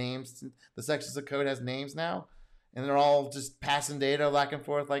has names. The sections of code has names now, and they're all just passing data back and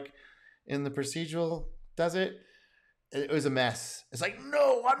forth like in the procedural does it. It was a mess. It's like,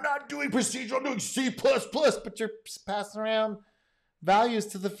 no, I'm not doing procedural. I'm doing C++, but you're passing around values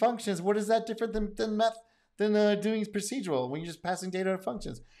to the functions. What is that different than doing procedural when you're just passing data to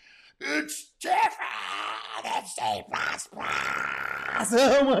functions? It's different. It's C++.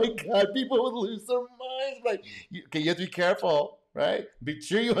 Oh my God, people would lose their minds. Like, you have to be careful, right? Be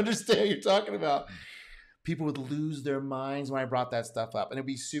sure you understand what you're talking about. People would lose their minds when I brought that stuff up. And it'd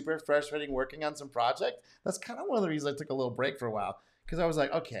be super frustrating working on some project. That's kind of one of the reasons I took a little break for a while. Because I was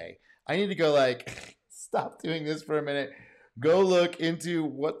like, okay, I need to go like, stop doing this for a minute. Go look into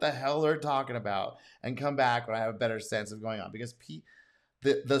what the hell they're talking about and come back when I have a better sense of going on. Because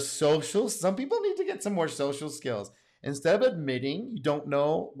the social, some people need to get some more social skills. Instead of admitting you don't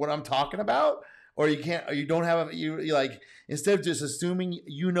know what I'm talking about, or you can't, or you don't have, you like, instead of just assuming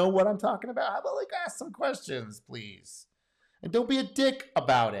you know what I'm talking about, how about like ask some questions, please? And don't be a dick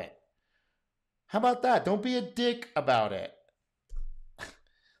about it. How about that? Don't be a dick about it.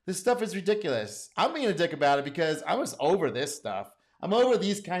 This stuff is ridiculous. I'm being a dick about it because I was over this stuff. I'm over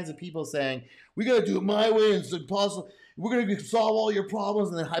these kinds of people saying, we got to do it my way and it's impossible. We're going to solve all your problems,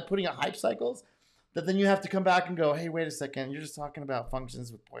 and then putting out hype cycles that then you have to come back and go, hey, wait a second. You're just talking about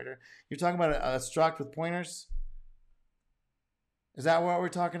functions with pointer. You're talking about a struct with pointers? Is that what we're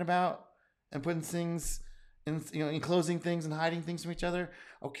talking about? And putting things in, enclosing things and hiding things from each other?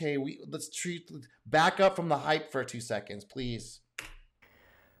 Okay, let's back up from the hype for 2 seconds, please.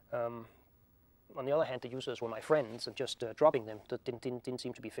 On the other hand, the users were my friends, and just dropping them didn't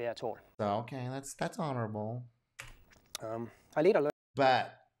seem to be fair at all. Okay, that's honorable. I later learned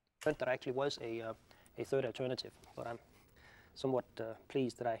that there actually was a third alternative, but I'm somewhat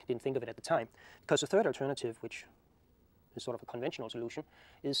pleased that I didn't think of it at the time, because the third alternative, which is sort of a conventional solution,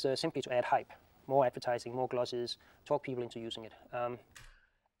 is simply to add hype, more advertising, more glosses, talk people into using it.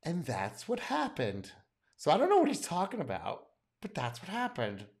 And that's what happened. So I don't know what he's talking about, but that's what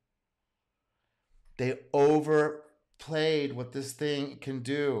happened. They overplayed what this thing can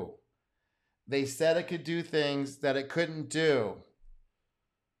do. They said it could do things that it couldn't do.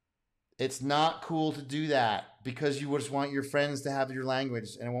 It's not cool to do that because you just want your friends to have your language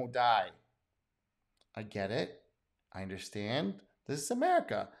and it won't die. I get it. I understand. This is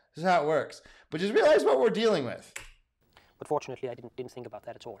America. This is how it works. But just realize what we're dealing with. But fortunately, I didn't think about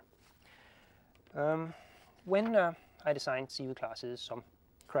that at all. When I designed CV classes, some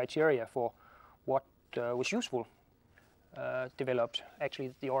criteria for what was useful developed.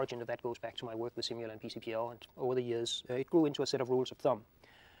 Actually, the origin of that goes back to my work with Simula and PCPL, and over the years, it grew into a set of rules of thumb.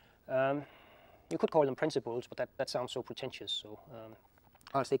 You could call them principles, but that sounds so pretentious, so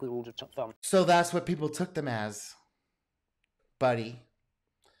I'll stick with rules of thumb. So that's what people took them as, buddy.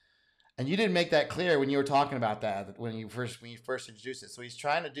 And you didn't make that clear when you were talking about that when you first introduced it. So he's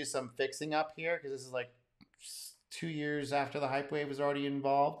trying to do some fixing up here because this is like 2 years after the hype wave was already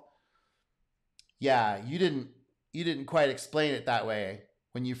involved. Yeah, you didn't quite explain it that way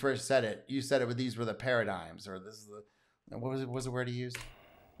when you first said it. You said it with these were the paradigms, or this is the, what was the word he used?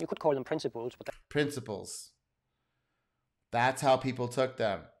 You could call them principles, but principles. That's how people took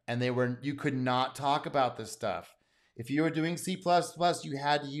them, and you could not talk about this stuff. If you were doing C++, you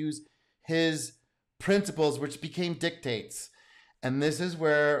had to use his principles, which became dictates. And this is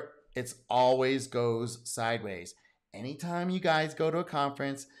where it always goes sideways. Anytime you guys go to a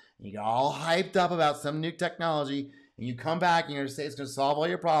conference and you get all hyped up about some new technology and you come back and you're going to say it's going to solve all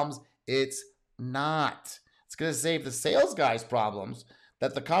your problems, it's not. It's going to save the sales guy's problems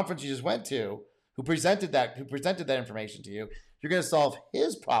that the conference you just went to, who presented that information to you. You're going to solve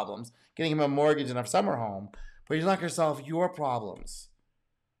his problems, getting him a mortgage and a summer home, but he's not going to solve your problems.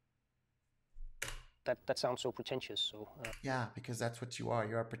 that sounds so pretentious. So yeah, because that's what you are.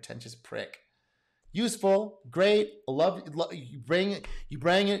 You're a pretentious prick. Useful, great, love. You bring it. You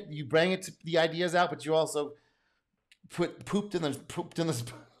bring it to the ideas out, but you also pooped in the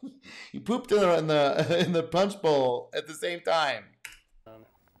you pooped in the punch bowl at the same time.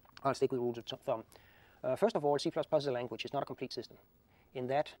 I'll stick with rules of thumb. First of all, C++ as a language is not a complete system, in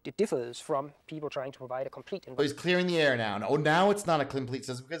that it differs from people trying to provide a complete environment. He's clearing the air now. Oh, now it's not a complete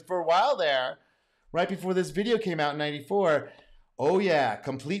system, because for a while there, right before this video came out in '94, oh yeah,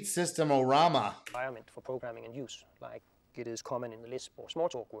 complete system orama. Environment for programming and use, like it is common in the Lisp or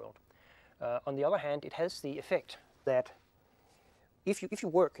Smalltalk world. On the other hand, it has the effect that if you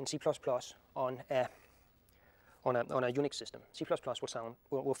work in C++ on a Unix system, C++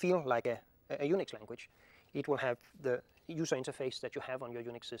 will feel like a Unix language. It will have the user interface that you have on your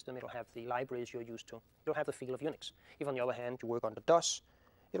Unix system. It'll have the libraries you're used to. It'll have the feel of Unix. If, on the other hand, you work on the DOS,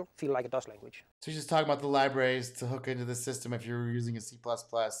 it'll feel like a DOS language. So you're just talking about the libraries to hook into the system if you're using a C++. If you're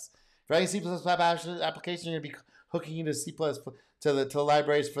writing a C++ application, you're going to be hooking into C++ to the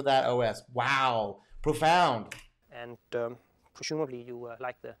libraries for that OS. Wow. Profound. And presumably you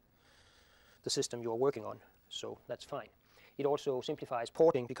like the system you're working on, so that's fine. It also simplifies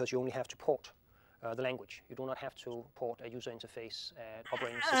porting because you only have to port the language. You do not have to port a user interface and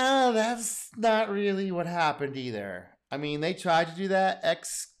operating system. That's not really what happened either. I mean, they tried to do that.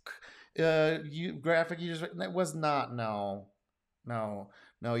 Graphic users, that was not, no.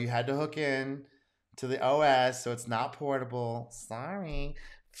 You had to hook in to the OS, so it's not portable. Sorry.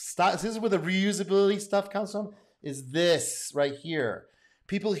 Stop. This is where the reusability stuff comes from, is this right here.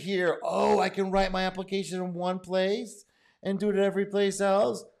 People hear, oh, I can write my application in one place and do it every place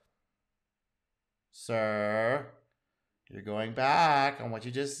else. Sir, you're going back on what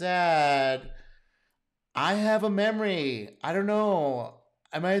you just said. I have a memory. I don't know.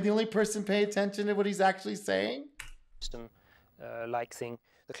 Am I the only person paying attention to what he's actually saying? System-like thing.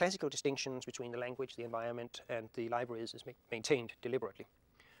 The classical distinctions between the language, the environment, and the libraries is maintained deliberately.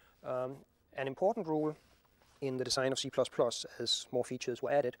 An important rule in the design of C++, as more features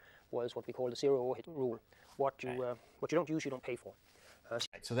were added, was what we call the zero overhead rule. What you don't use, you don't pay for.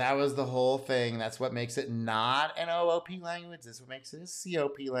 So that was the whole thing. That's what makes it not an OOP language. This is what makes it a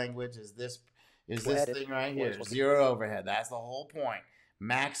COP language. Is this thing right here? Zero overhead. That's the whole point.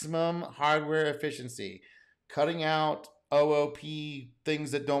 Maximum hardware efficiency. Cutting out OOP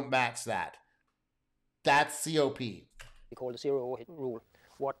things that don't match that. That's COP. We call the zero overhead rule.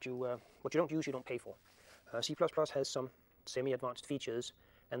 What you don't use, you don't pay for. C++ has some semi-advanced features,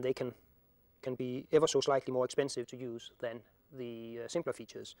 and they can be ever so slightly more expensive to use than the simpler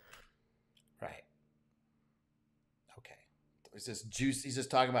features. Right. Okay. It's just juice. He's just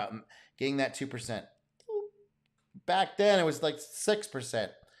talking about getting that 2%. Back then it was like 6%,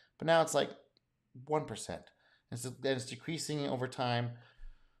 but now it's like 1%. And it's decreasing over time,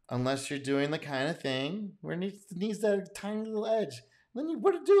 unless you're doing the kind of thing where it needs that tiny little edge. Then you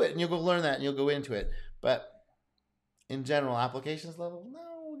want to do it, and you'll go learn that, and you'll go into it. But in general, applications level,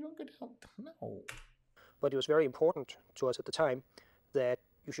 no, you don't go down. No. But it was very important to us at the time that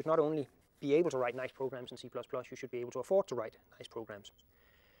you should not only be able to write nice programs in C++, you should be able to afford to write nice programs.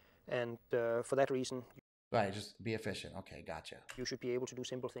 And for that reason... Right, just be efficient. Okay, gotcha. You should be able to do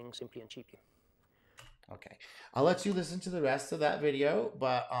simple things simply and cheaply. Okay. I'll let you listen to the rest of that video,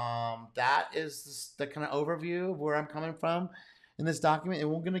 but that is the kind of overview of where I'm coming from in this document,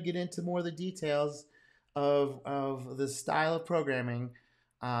 and we're going to get into more of the details of the style of programming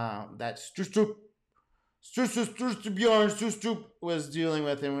that Bjarne Stroustrup was dealing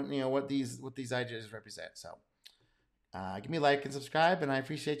with, and what these ideas represent. So give me a like and subscribe, and I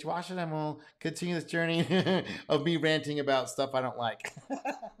appreciate you watching, and we'll continue this journey of me ranting about stuff I don't like.